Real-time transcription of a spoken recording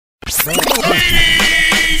It's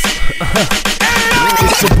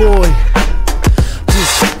your boy.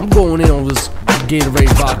 I'm going in on this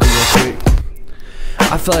Gatorade vodka real quick.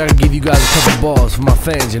 I feel like I can give you guys a couple bars for my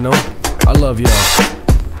fans, you know? I love y'all.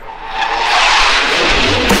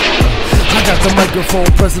 I got the microphone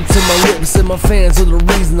present to my lips, and my fans are the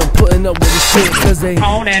reason I'm putting up with this shit. Cause they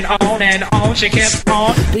on and on and on, she kept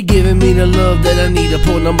on. They giving me the love that I need to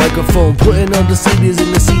put on the microphone, putting up the CDs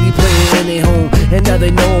in the CD player in their home. And now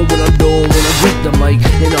they know what I'm doing when I grip the mic.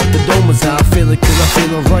 And off the dome is how I feel it, cause I'm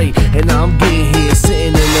feeling right. And now I'm getting here,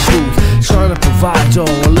 sitting in the booth, trying to provide y'all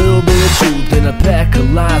a little bit of truth and a pack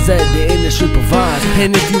of lies that the industry provides.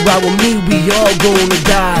 And if you ride with me, we all gonna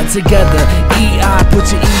die together. EI, put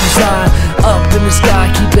your E's high up in the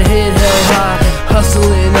sky, keep your head held high.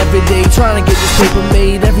 Hustling every day, trying to get this paper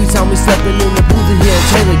made. Every time we stepping in the booth and hear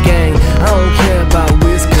Taylor Gang. I don't care about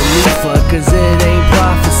Wiz Khalifa, cause it ain't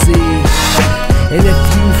prophecy. And if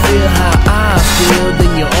you feel how I feel,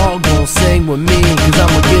 then you're all gon' sing with me, cause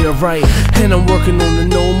I'ma get it right. And I'm working on the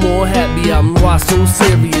No More Happy album. Why so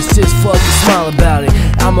serious? Just fucking smile about it.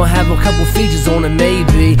 I'ma have a couple features on it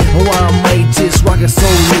maybe, or I might just rock it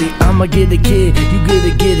solely. I'ma get it, kid, you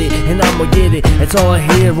get it, and I'ma get it. That's all I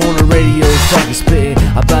hear on the radio is fucking spitting.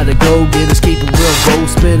 I better go get it, keep a real gold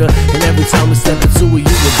spitter. And every time we step into it,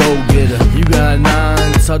 you a go getter. You got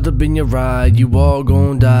 9 tucked up in your ride, you all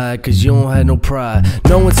gon' die, cause you don't have no pride.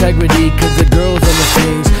 No integrity, cause the girls on the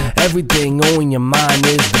things. Everything on your mind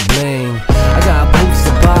is the bling. I got boots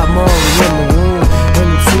to Bob Marley in my room, and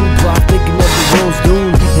the Tupac thinking of the world's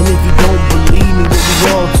doom. And if you don't believe me, what we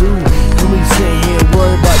all do, then we sit here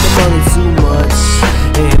worry about the money too much,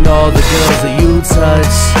 and all the girls that you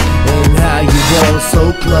touch, and how you all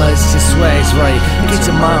so clutch. Your swag's right, get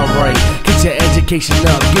your mind right, get your education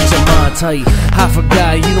up, get your mind tight. I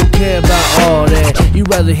forgot you don't care about all that. You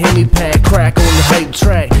rather hear me pack crack on the hype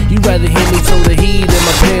track. You rather hear me toe the heat in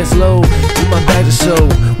my pants low, with my bag to show,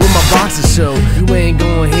 with my boxer show. You ain't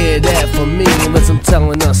gonna hear that from me unless I'm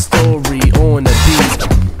telling a story on the beat.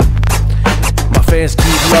 My fans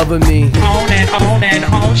keep loving me. On and on and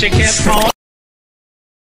on, she kept on.